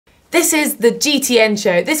This is the GTN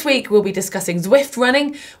Show. This week we'll be discussing Zwift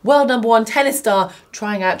running, world #1 tennis star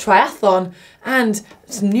trying out triathlon, and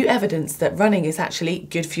some new evidence that running is actually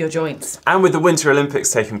good for your joints. And with the Winter Olympics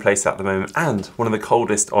taking place at the moment and one of the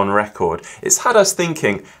coldest on record, it's had us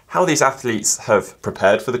thinking how these athletes have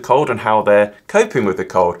prepared for the cold and how they're coping with the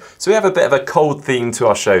cold. So we have a bit of a cold theme to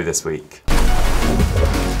our show this week.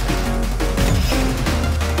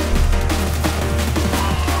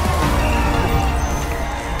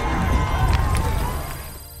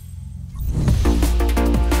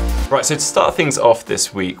 Right, so to start things off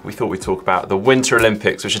this week, we thought we'd talk about the Winter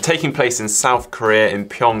Olympics, which are taking place in South Korea, in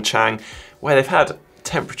Pyeongchang, where they've had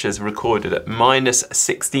temperatures recorded at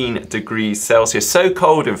 -16 degrees Celsius. So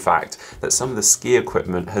cold, in fact, that some of the ski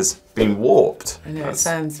equipment has been warped. I know, it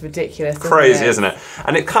sounds ridiculous. Crazy, isn't it?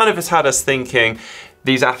 And it kind of has had us thinking,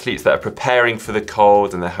 these athletes that are preparing for the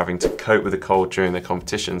cold and they're having to cope with the cold during their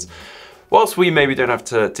competitions, whilst we maybe don't have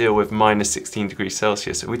to deal with -16 degrees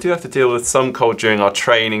Celsius, we do have to deal with some cold during our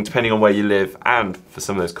training, depending on where you live, and for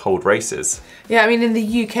some of those cold races. Yeah, I mean, in the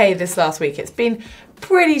UK this last week, it's been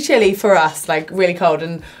pretty chilly for us, like really cold,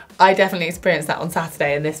 and I definitely experienced that on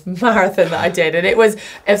Saturday in this marathon that I did, and it was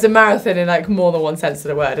a marathon in like more than one sense of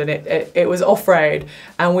the word, and it was off-road,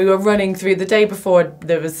 and we were running through, the day before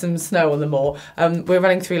there was some snow on the moor, we were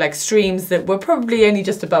running through like streams that were probably only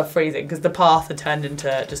just above freezing because the path had turned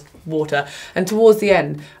into just water, and towards the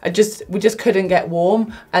end we just couldn't get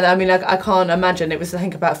warm, and I mean, like, I can't imagine, it was I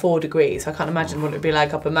think about 4 degrees, I can't imagine what it would be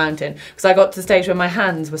like up a mountain, because I got to the stage where my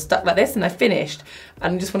hands were stuck like this and I finished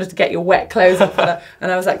and just wanted to get your wet clothes off,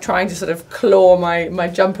 and I was like trying to sort of claw my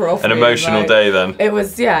jumper off. An emotional day then. It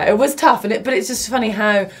was, yeah, it was tough, but it's just funny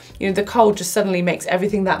how, you know, the cold just suddenly makes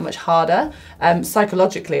everything that much harder,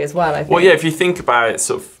 psychologically as well, I think. Well, yeah, if you think about it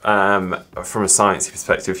sort of from a sciencey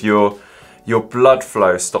perspective, your blood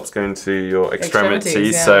flow stops going to your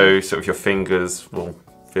extremities, yeah. So sort of your fingers will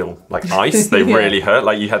feel like ice, they Yeah. really hurt,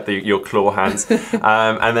 like you had your claw hands,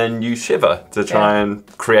 and then you shiver to try and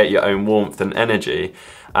create your own warmth and energy.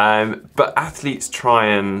 But athletes try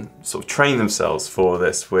and sort of train themselves for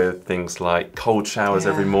this with things like cold showers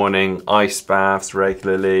every morning, ice baths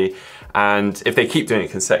regularly, and if they keep doing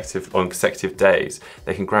it on consecutive days,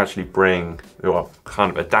 they can gradually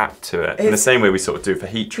kind of adapt to it in the same way we sort of do for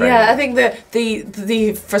heat training. Yeah, I think that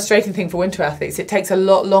the frustrating thing for winter athletes, it takes a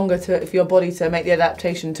lot longer for your body to make the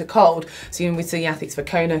adaptation to cold. So, you know, we see athletes for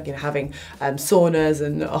Kona, you know, having saunas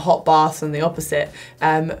and hot baths and the opposite.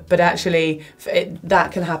 But actually,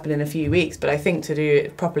 that can happen in a few weeks. But I think to do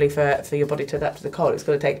it properly for your body to adapt to the cold, it's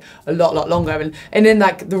going to take a lot longer. And in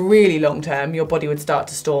like the really long term, your body would start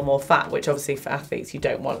to store more fat, which obviously for athletes you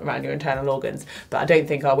don't want around your internal organs. But I don't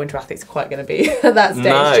think our winter athletes are quite going to be at that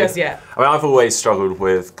stage just yet. I mean, I've always struggled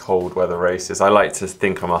with cold weather races. I like to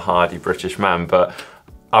think I'm a hardy British man, but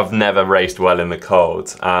I've never raced well in the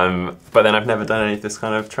cold. But then I've never done any of this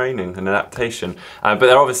kind of training and adaptation. But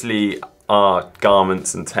there obviously are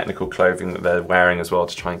garments and technical clothing that they're wearing as well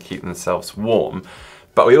to try and keep themselves warm.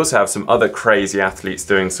 But we also have some other crazy athletes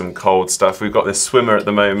doing some cold stuff. We've got this swimmer at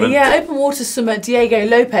the moment. Yeah, open water swimmer Diego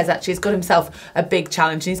Lopez actually has got himself a big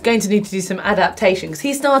challenge, and he's going to need to do some adaptation because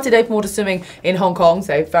he started open water swimming in Hong Kong,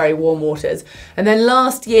 so very warm waters. And then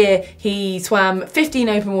last year he swam 15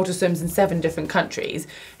 open water swims in 7 different countries.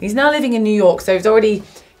 He's now living in New York, so he's already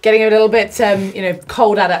getting a little bit, you know,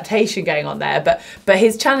 cold adaptation going on there. But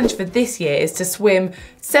his challenge for this year is to swim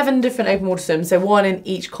 7 different open water swims, so 1 in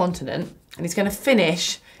each continent. And he's going to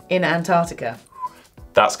finish in Antarctica.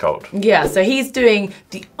 That's cold. Yeah, so he's doing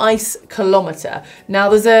the ice kilometre. Now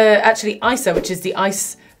there's actually ISA, which is the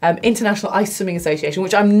International Ice Swimming Association,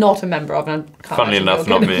 which I'm not a member of, and I can't Funnily enough,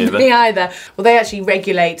 not me either. Me either. Well, they actually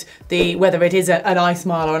regulate whether it is an ice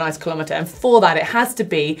mile or an ice kilometre, and for that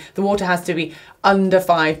the water has to be under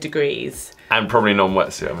 5 degrees. And probably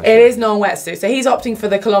non-wetsuit, I'm It is non-wetsuit, so he's opting for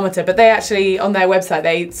the kilometre, but they actually, on their website,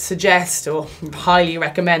 they suggest or highly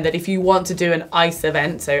recommend that if you want to do an ice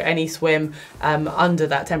event, so any swim under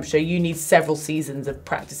that temperature, you need several seasons of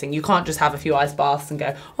practicing. You can't just have a few ice baths and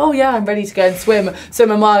go, oh yeah, I'm ready to go and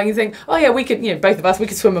swim a mile, and you think, oh yeah, we could, you know, both of us, we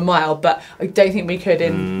could swim a mile, but I don't think we could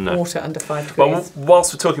in water under 5 degrees. Well,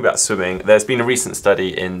 whilst we're talking about swimming, there's been a recent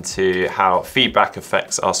study into how feedback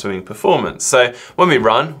affects our swimming performance. So when we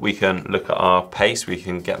run, we can look at our pace, we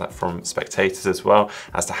can get that from spectators as well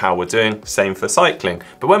as to how we're doing, same for cycling.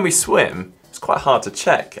 But when we swim, it's quite hard to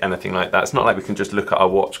check anything like that. It's not like we can just look at our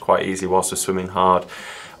watch quite easily whilst we're swimming hard,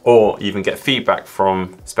 or even get feedback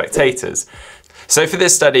from spectators. So for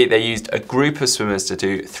this study, they used a group of swimmers to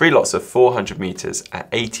do 3 lots of 400 meters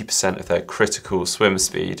at 80% of their critical swim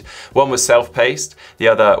speed. One was self-paced, the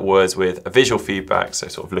other was with a visual feedback, so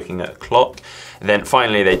sort of looking at a clock. And then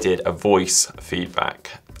finally, they did a voice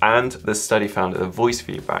feedback. And the study found that the voice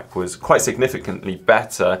feedback was quite significantly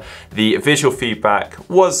better. The visual feedback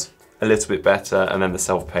was a little bit better, and then the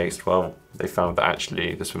self-paced, well, they found that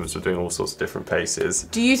actually the swimmers were doing all sorts of different paces.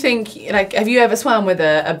 Do you think, like, have you ever swam with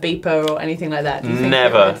a beeper or anything like that? Do you think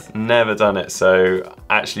never done it. So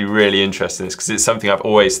actually really interested in this because it's something I've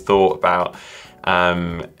always thought about.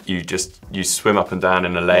 You swim up and down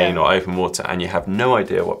in a lane or open water and you have no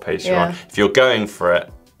idea what pace you're on. If you're going for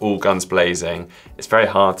it, all guns blazing, it's very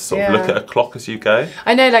hard to sort of look at a clock as you go.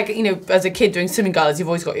 I know, like, you know, as a kid doing swimming galas, you've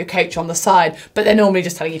always got your coach on the side, but they're normally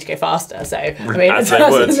just telling you to go faster. So, I mean,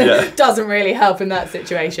 it doesn't really help in that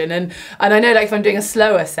situation. And I know, like, if I'm doing a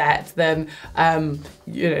slower set, then,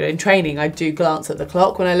 you know, in training, I do glance at the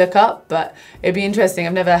clock when I look up, but it'd be interesting.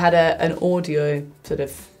 I've never had an audio sort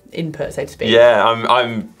of input, so to speak. Yeah,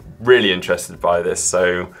 I'm really interested by this,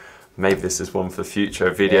 so maybe this is one for the future,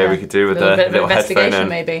 a video we could do with a little headphone and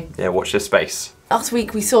maybe. Yeah, watch this space. Last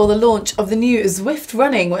week we saw the launch of the new Zwift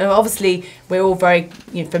running. Obviously, we're all very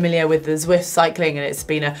familiar with the Zwift cycling, and it's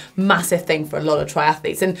been a massive thing for a lot of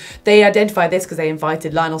triathletes. And they identified this because they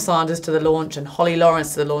invited Lionel Sanders to the launch and Holly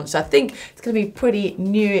Lawrence to the launch. So I think it's going to be a pretty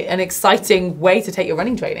new and exciting way to take your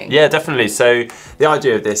running training. Yeah, definitely. So the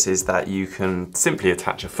idea of this is that you can simply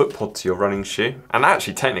attach a foot pod to your running shoe, and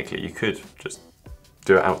actually, technically, you could just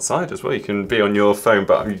do it outside as well. You can be on your phone,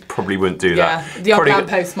 but you probably wouldn't do that. Yeah, the odd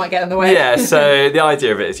lamppost might get in the way. Yeah, so the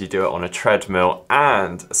idea of it is you do it on a treadmill,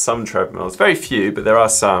 and some treadmills, very few, but there are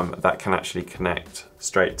some that can actually connect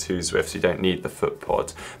straight to Zwift, so you don't need the foot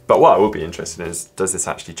pod. But what I will be interested in is, does this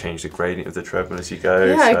actually change the gradient of the treadmill as you go?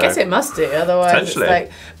 Yeah, I guess it must do, otherwise potentially. It's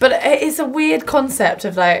like, but it's a weird concept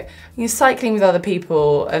of, like, you know, cycling with other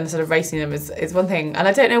people and sort of racing them is one thing, and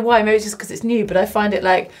I don't know why, maybe it's just because it's new, but I find it,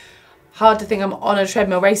 like, hard to think I'm on a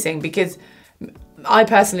treadmill racing, because I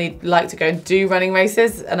personally like to go and do running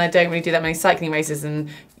races, and I don't really do that many cycling races. And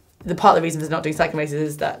the part of the reason for not doing cycling races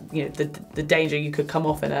is that, you know, the danger you could come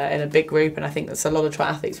off in a big group, and I think that's a lot of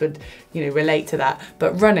triathletes would, you know, relate to that.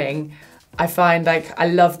 But running, I find, like, I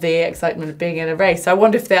love the excitement of being in a race. So I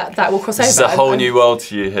wonder if that will cross over. It's a whole new world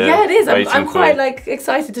to you here. Yeah, it is. I'm quite, like,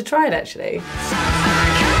 excited to try it, actually.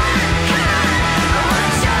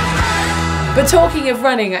 But talking of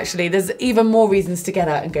running, actually, there's even more reasons to get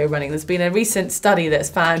out and go running. There's been a recent study that's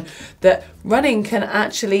found that running can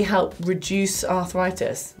actually help reduce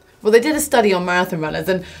arthritis. Well, they did a study on marathon runners,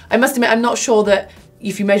 and I must admit, I'm not sure that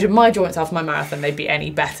if you measured my joints after my marathon, they'd be any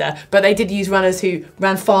better. But they did use runners who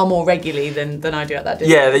ran far more regularly than I do at that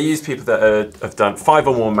distance. Yeah, they used people that have done 5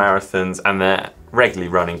 or more marathons, and they're regularly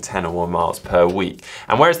running 10 or more miles per week.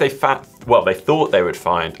 And whereas they thought they would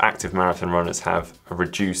find active marathon runners have a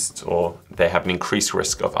reduced, or they have an increased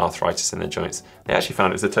risk of arthritis in their joints, they actually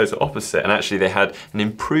found it was the total opposite, and actually they had an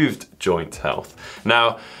improved joint health.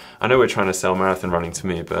 Now, I know we're trying to sell marathon running to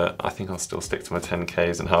me, but I think I'll still stick to my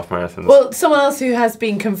 10Ks and half marathons. Well, someone else who has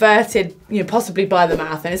been converted, you know, possibly by the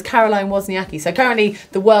marathon is Caroline Wozniacki. So currently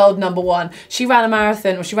the world #1. She ran a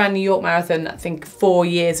marathon, or she ran New York Marathon, I think 4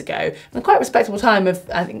 years ago, and a quite respectable time of,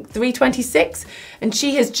 I think, 3:26. And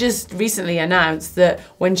she has just recently announced that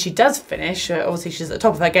when she does finish, obviously she's at the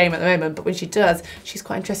top of her game at the moment, but when she does, she's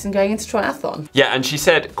quite interested in going into triathlon. Yeah, and she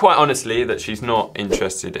said quite honestly that she's not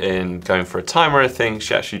interested in going for a time or anything.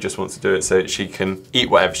 She actually just wants to do it so that she can eat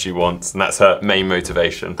whatever she wants, and that's her main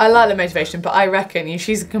motivation. I like the motivation, but I reckon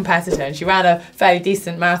she's a competitor, and she ran a fairly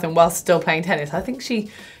decent marathon while still playing tennis. I think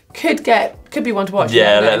she could be one to watch.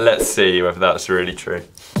 Yeah, let's see whether that's really true.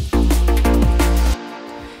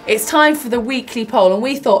 It's time for the weekly poll, and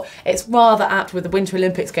we thought it's rather apt with the Winter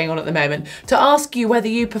Olympics going on at the moment to ask you whether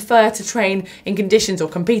you prefer to train in conditions or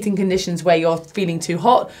compete in conditions where you're feeling too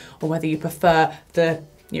hot, or whether you prefer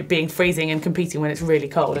being freezing and competing when it's really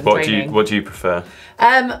cold and raining. What do you prefer?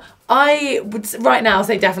 I would right now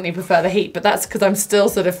say definitely prefer the heat, but that's because I'm still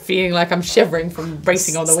sort of feeling like I'm shivering from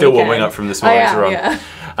racing on the weekend. Still warming up from this morning's run. Yeah.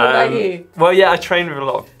 What about you? Well, yeah, I train with a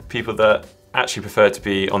lot of people that actually prefer to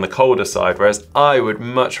be on the colder side, whereas I would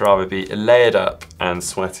much rather be layered up and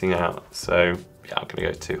sweating out. So yeah, I'm gonna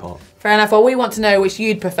go too hot. Fair enough. Well, we want to know which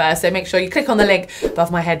you'd prefer, so make sure you click on the link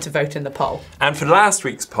above my head to vote in the poll. And for last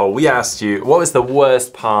week's poll, we asked you, what was the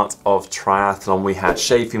worst part of triathlon? We had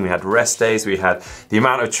shaping, we had rest days, we had the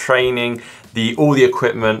amount of training, all the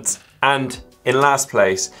equipment, and in last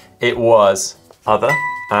place, it was other.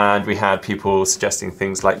 And we had people suggesting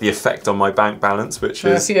things like the effect on my bank balance, which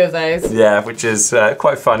is a few of those. Yeah, which is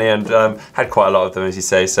quite funny, and had quite a lot of them, as you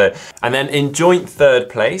say. So, and then in joint third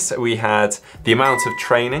place, we had the amount of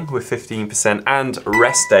training with 15% and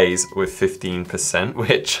rest days with 15%,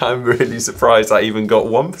 which I'm really surprised I even got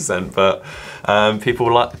 1%, but people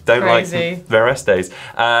don't like their rest days.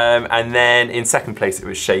 And then in second place, it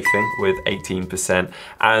was chafing with 18%.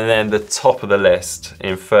 And then the top of the list,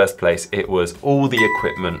 in first place, it was all the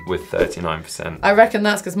equipment with 39%. I reckon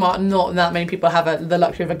that's because not that many people have the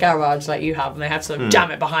luxury of a garage like you have, and they have to sort of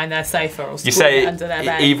jam it behind their sofa or squeeze it under their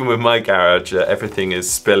bed. Even with my garage, everything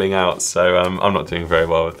is spilling out, so I'm not doing very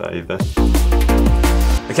well with that either.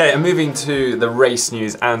 Okay, and moving to the race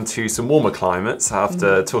news and to some warmer climates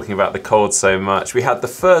after talking about the cold so much. We had the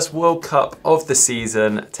first World Cup of the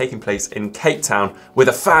season taking place in Cape Town with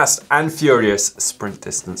a fast and furious sprint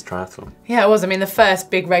distance triathlon. Yeah, it was. I mean, the first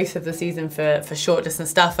big race of the season for short distance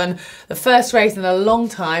stuff, and the first race in a long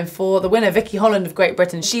time for the winner, Vicky Holland of Great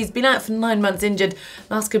Britain. She's been out for 9 months injured,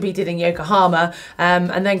 last competed in Yokohama,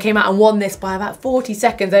 and then came out and won this by about 40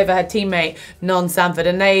 seconds over her teammate, Non Sanford,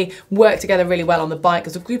 and they worked together really well on the bike. It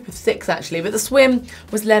was a group of 6 actually, but the swim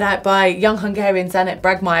was led out by young Hungarian Zanet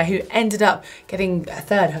Bragmeier, who ended up getting a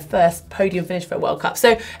third, her first podium finish for a World Cup.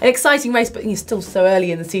 So an exciting race, but you're still so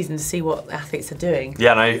early in the season to see what athletes are doing.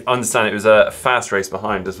 Yeah, and I understand it was a fast race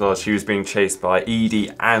behind as well. She was being chased by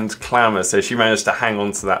Edie and Clammer, so she managed to hang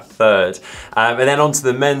on to that third. And then onto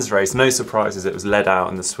the men's race, no surprises, it was led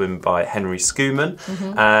out in the swim by Henry Schoeman.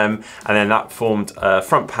 And then that formed a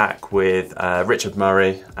front pack with Richard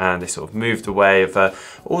Murray, and they sort of moved away.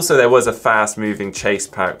 Also, there was a fast-moving chase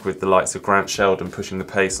pack with the likes of Grant Sheldon pushing the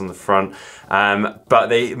pace on the front, but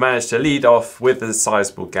they managed to lead off with a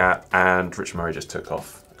sizable gap, and Richard Murray just took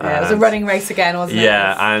off. Yeah, it was a running race again, wasn't it?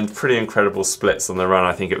 Yeah, and pretty incredible splits on the run.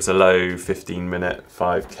 I think it was a low 15-minute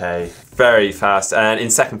 5K. Very fast. And in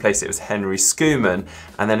second place, it was Henry Schoeman.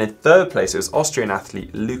 And then in third place, it was Austrian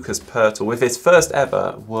athlete Lucas Pertl with his first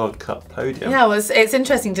ever World Cup podium. Yeah, well, it's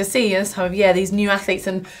interesting to see this time of year, these new athletes,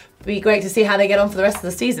 and be great to see how they get on for the rest of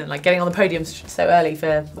the season, like getting on the podiums so early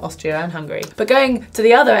for Austria and Hungary. But going to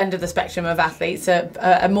the other end of the spectrum of athletes,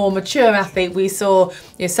 a more mature athlete, we saw,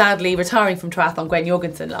 sadly retiring from triathlon, Gwen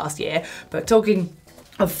Jorgensen last year. But talking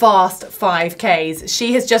of fast 5Ks,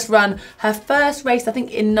 she has just run her first race, I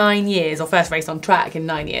think, in 9 years, or first race on track in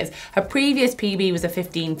 9 years. Her previous PB was a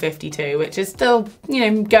 15:52, which is still,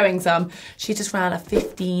 going some. She just ran a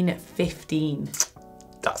 15:15.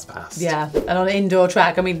 That's fast. Yeah, and on an indoor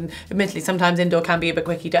track, I mean, admittedly, sometimes indoor can be a bit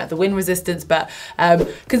quick, you don't have the wind resistance, but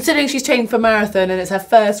considering she's training for marathon and it's her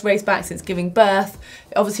first race back since giving birth,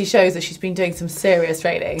 it obviously shows that she's been doing some serious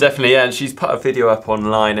training. Definitely, yeah, and she's put a video up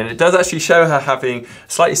online, and it does actually show her having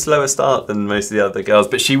a slightly slower start than most of the other girls,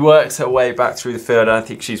 but she works her way back through the field, and I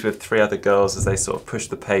think she's with 3 other girls as they sort of push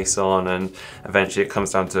the pace on, and eventually it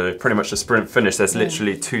comes down to pretty much a sprint finish. There's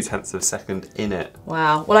literally 0.2 of a second in it.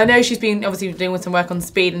 Wow. Well, I know she's been obviously doing some work on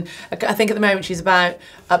speed, and I think at the moment she's about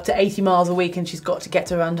up to 80 miles a week, and she's got to get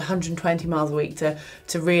to around 120 miles a week to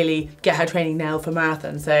really get her training nailed for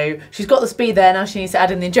marathon. So she's got the speed there, now she needs to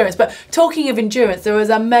add in the endurance. But talking of endurance, there was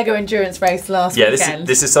a mega endurance race last weekend.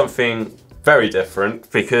 This is something very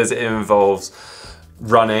different because it involves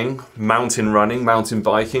running, mountain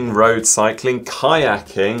biking, road cycling,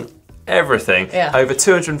 kayaking, everything. Yeah. Over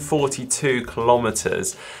 242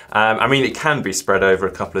 kilometers. I mean, it can be spread over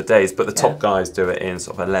a couple of days, but the top guys do it in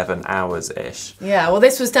sort of 11 hours-ish. Yeah, well,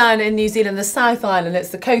 this was down in New Zealand, the South Island. It's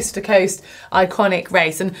the coast-to-coast iconic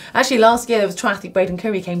race. And actually last year there was triathlete Braden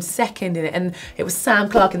Curry came second in it, and it was Sam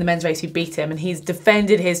Clark in the men's race who beat him, and he's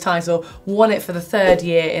defended his title, won it for the 3rd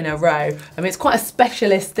year in a row. I mean, it's quite a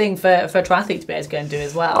specialist thing for a triathlete to be able to go and do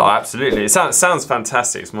as well. Oh, absolutely. It sounds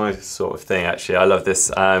fantastic. It's my sort of thing, actually. I love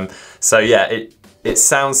this. So yeah, it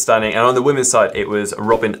sounds stunning. And on the women's side, it was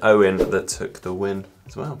Robin Owen that took the win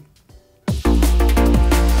as well.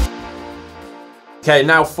 Okay,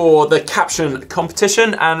 now for the caption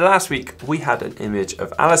competition. And last week we had an image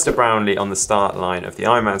of Alistair Brownlee on the start line of the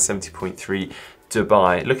Ironman 70.3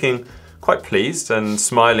 Dubai, looking quite pleased and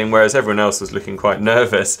smiling, whereas everyone else was looking quite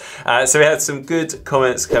nervous. So we had some good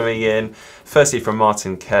comments coming in. Firstly from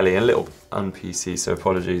Martin Kelly, a little un-PC, so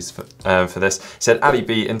apologies for this. He said, Ali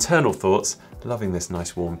B, internal thoughts, loving this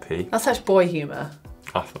nice warm pee. That's such boy humour.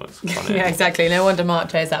 I thought it was funny. Yeah, exactly. No wonder Mark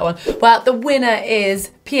chose that one. Well, the winner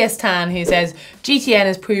is PS Tan, who says, GTN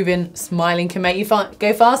has proven smiling can make you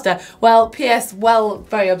go faster. Well, PS,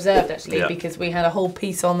 very observed actually, because we had a whole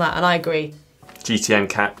piece on that, and I agree. GTN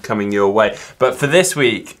cap coming your way. But for this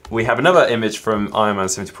week, we have another image from Ironman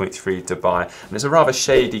 70.3 Dubai, and it's a rather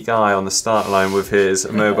shady guy on the start line with his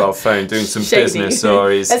mobile phone doing some business,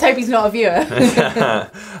 or he's... Let's hope he's not a viewer.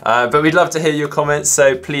 But we'd love to hear your comments,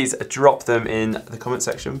 so please drop them in the comment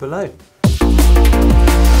section below.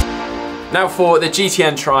 Now for the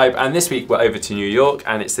GTN Tribe, and this week we're over to New York,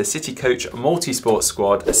 and it's the City Coach Multi-Sport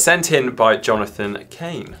Squad sent in by Jonathan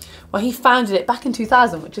Kane. Well, he founded it back in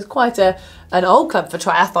 2000, which is quite an old club for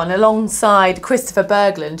triathlon, alongside Christopher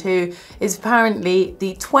Berglund, who is apparently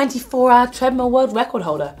the 24-hour treadmill world record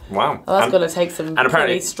holder. Wow. Well, that's got to take some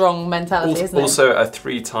pretty strong mentality, isn't it? Also a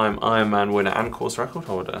 3-time Ironman winner and course record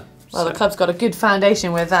holder. Well, the club's got a good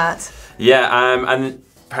foundation with that. Yeah, and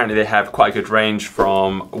apparently they have quite a good range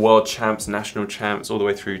from world champs, national champs, all the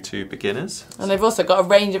way through to beginners. And they've also got a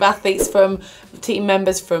range of athletes from team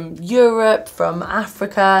members from Europe, from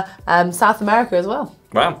Africa, South America as well.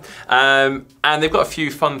 Wow. And they've got a few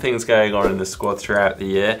fun things going on in the squad throughout the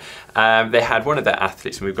year. They had one of their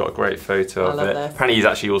athletes, and we've got a great photo of it. Apparently he's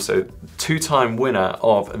actually also 2-time winner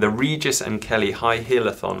of the Regis and Kelly High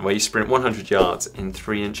Heelathon, where you sprint 100 yards in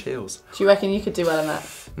 3-inch heels. Do you reckon you could do well in that?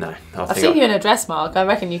 No. I've seen you in a dress, Mark. I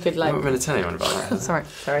reckon you could like... I'm not going to tell anyone about that. Sorry.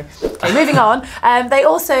 Okay, moving on. They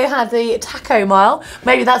also had the Taco Mile.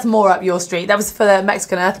 Maybe that's more up your street. That was for the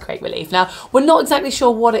Mexican earthquake relief. Now, we're not exactly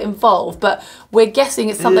sure what it involved, but we're guessing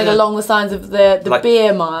it's something along the lines of the like,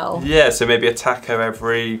 beer mile. Yeah, so maybe a taco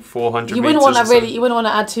every 400 you wouldn't meters. You wouldn't want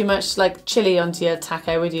to add too much like chili onto your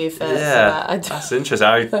taco, would you? For that? That's interesting.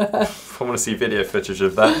 I want to see video footage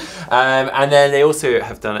of that. And then they also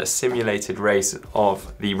have done a simulated race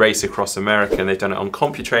of the Race Across America, and they've done it on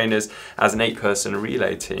CompuTrainers as an 8-person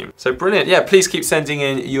relay team. So brilliant. Yeah, please keep sending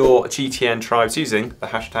in your GTN tribes using the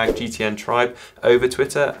hashtag GTN Tribe over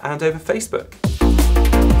Twitter and over Facebook.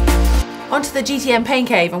 Onto the GTN Pain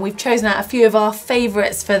Cave, and we've chosen out a few of our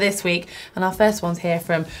favourites for this week. And our first one's here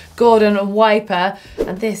from Gordon Wiper.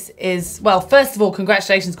 And this is, well, first of all,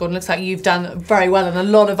 congratulations, Gordon. Looks like you've done very well in a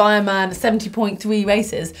lot of Ironman 70.3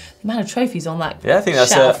 races. The amount of trophies on that. Yeah, I think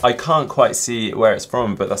that's I can't quite see where it's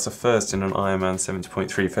from, but that's the first in an Ironman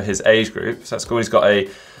 70.3 for his age group. So that's cool. He's got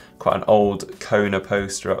quite an old Kona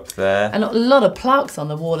poster up there. And a lot of plaques on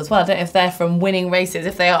the wall as well. I don't know if they're from winning races.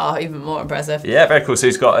 If they are, even more impressive. Yeah, very cool. So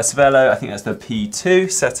he's got a Svelo, I think that's the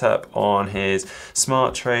P2, set up on his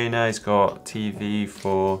smart trainer. He's got TV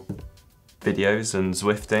for videos and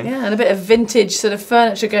Zwifting. Yeah, and a bit of vintage sort of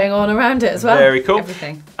furniture going on around it as well. Very cool.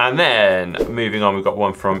 Everything. And then moving on, we've got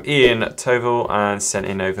one from Ian Toval and sent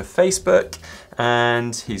in over Facebook.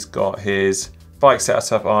 And he's got his bike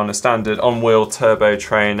set up on a standard on-wheel turbo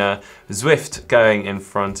trainer, Zwift going in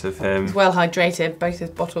front of him. He's well hydrated, both his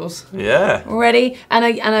bottles. Yeah. Ready, and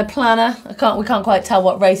a planner. We can't quite tell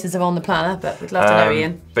what races are on the planner, but we'd love to know,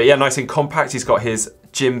 Ian. But yeah, nice and compact. He's got his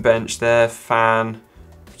gym bench there, fan.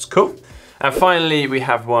 It's cool. And finally, we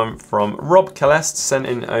have one from Rob Calest sent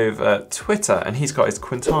in over Twitter, and he's got his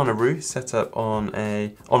Quintana Roo set up on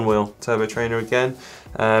a on-wheel turbo trainer again,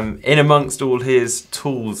 in amongst all his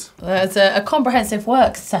tools. There's a comprehensive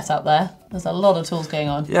work set up there. There's a lot of tools going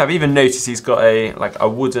on. Yeah, I've even noticed he's got a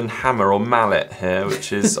wooden hammer or mallet here,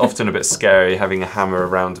 which is often a bit scary, having a hammer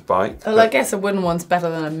around a bike. Well, I guess a wooden one's better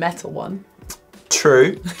than a metal one.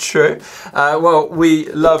 True. Well, we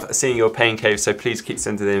love seeing your pain cave, so please keep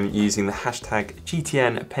sending them using the hashtag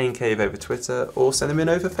GTN Pain Cave over Twitter, or send them in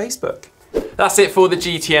over Facebook. That's it for the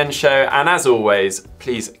GTN show, and as always,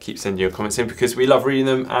 please keep sending your comments in because we love reading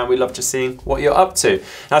them and we love just seeing what you're up to.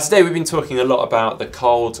 Now today we've been talking a lot about the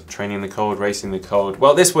cold, training in the cold, racing in the cold.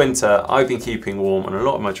 Well, this winter I've been keeping warm on a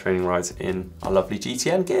lot of my training rides in our lovely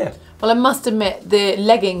GTN gear. Well, I must admit, the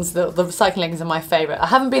leggings, the cycling leggings are my favourite. I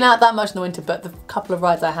haven't been out that much in the winter, but the couple of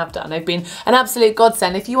rides I have done, they've been an absolute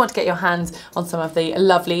godsend. If you want to get your hands on some of the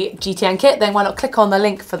lovely GTN kit, then why not click on the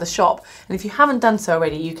link for the shop. And if you haven't done so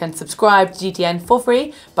already, you can subscribe to GTN for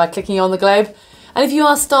free by clicking on the globe. And if you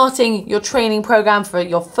are starting your training program for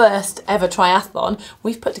your first ever triathlon,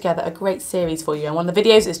 we've put together a great series for you, and one of the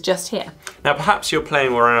videos is just here. Now perhaps you're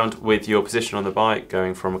playing around with your position on the bike,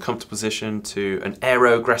 going from a comfortable position to an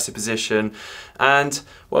aero-aggressive position, and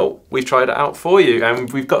well, we've tried it out for you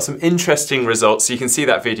and we've got some interesting results, so you can see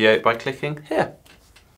that video by clicking here.